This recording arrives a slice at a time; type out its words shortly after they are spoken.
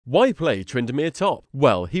Why play Tryndamere top?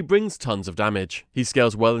 Well, he brings tons of damage, he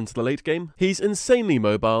scales well into the late game, he's insanely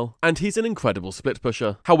mobile, and he's an incredible split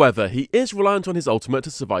pusher. However, he is reliant on his ultimate to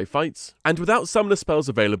survive fights, and without summoner spells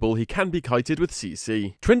available, he can be kited with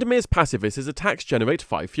CC. Tryndamere's passive is his attacks generate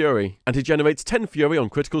 5 Fury, and he generates 10 Fury on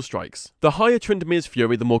critical strikes. The higher Tryndamere's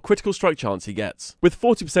Fury, the more critical strike chance he gets, with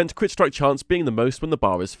 40% crit strike chance being the most when the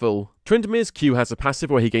bar is full. Tryndamere's Q has a passive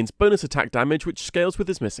where he gains bonus attack damage which scales with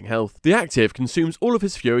his missing health. The active consumes all of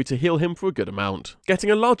his Fury to heal him for a good amount, getting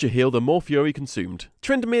a larger heal the more Fury consumed.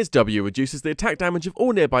 Tryndamere's W reduces the attack damage of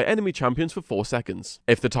all nearby enemy champions for 4 seconds.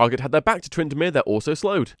 If the target had their back to Tryndamere, they're also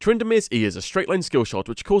slowed. Tryndamere's E is a straight line skill shot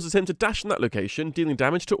which causes him to dash in that location, dealing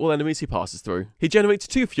damage to all enemies he passes through. He generates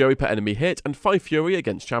 2 Fury per enemy hit and 5 Fury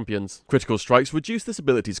against champions. Critical strikes reduce this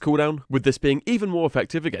ability's cooldown, with this being even more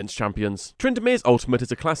effective against champions. Tryndamere's ultimate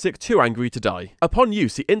is a classic Too Angry to Die. Upon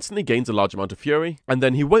use, he instantly gains a large amount of Fury, and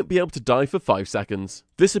then he won't be able to die for 5 seconds.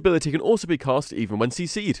 This ability can also be cast even when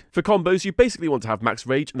CC'd. For combos, you basically want to have max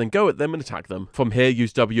rage and then go at them and attack them. From here,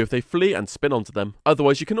 use W if they flee and spin onto them.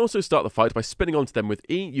 Otherwise, you can also start the fight by spinning onto them with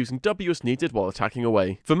E, using W as needed while attacking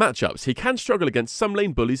away. For matchups, he can struggle against some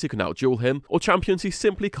lane bullies who can outduel him, or champions he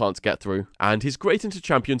simply can't get through. And he's great into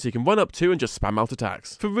champions he can run up to and just spam out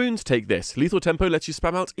attacks. For runes, take this. Lethal Tempo lets you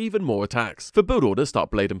spam out even more attacks. For build orders,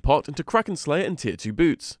 start Blade and Pot into Kraken Slayer and Tier 2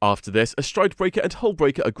 boots. After this, a Stride Breaker and Hull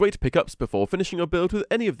Breaker are great pickups before finishing your build with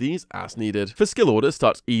any of these as needed. For skill orders,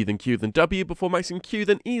 start E then Q then W before maxing Q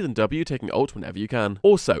then E then W, taking ult whenever you can.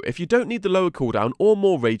 Also, if you don't need the lower cooldown or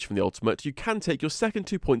more rage from the ultimate, you can take your second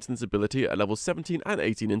 2 points in this ability at levels 17 and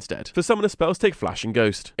 18 instead. For summoner spells, take Flash and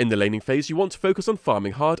Ghost. In the laning phase, you want to focus on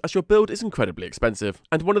farming hard as your build is incredibly expensive,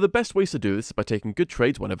 and one of the best ways to do this is by taking good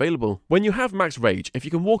trades when available. When you have max rage, if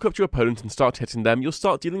you can walk up to your opponent and start hitting them, you'll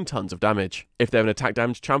start dealing tons of damage. If they're an attack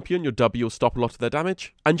damage champion, your W will stop a lot of their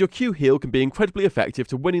damage, and your Q heal can be incredibly effective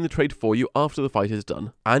to winning the trade for you after the fight is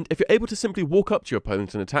done. And if you're able to simply walk up to your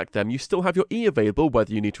opponent and attack them, you still have your E available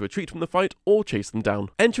whether you need to retreat from the fight or chase them down.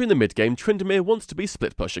 Entering the mid game, Tryndamere wants to be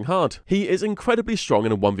split pushing hard. He is incredibly strong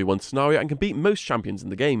in a 1v1 scenario and can beat most champions in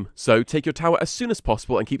the game. So take your tower as soon as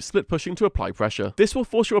possible and keep split pushing to apply pressure. This will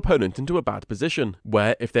force your opponent into a bad position,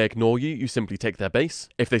 where if they ignore you, you simply take their base.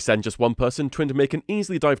 If they send just one person, Tryndamere can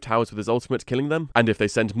easily dive towers with his ultimate, killing them. And if they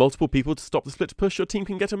send multiple people to stop the split push, your team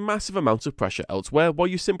can get a massive amount of pressure elsewhere while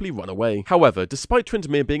you simply run away. However, despite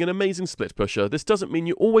Tryndamere being an amazing split pusher, this doesn't mean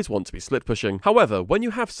you always want to be split pushing. However, when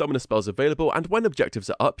you have summoner spells available and when objectives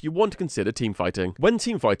are up, you want to consider team fighting. When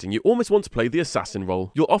team fighting, you almost want to play the assassin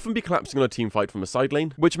role. You'll often be collapsing on a team fight from a side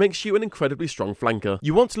lane, which makes you an incredibly strong flanker.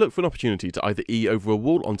 You want to look for an opportunity to either E over a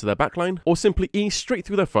wall onto their backline, or simply E straight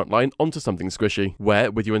through their front line onto something squishy,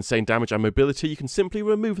 where with your insane damage and mobility, you can simply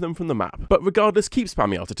remove them from the map. But regardless, keep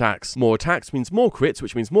spamming out attacks. More attacks means more crits,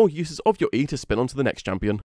 which means more uses of your E to spin onto the next champion.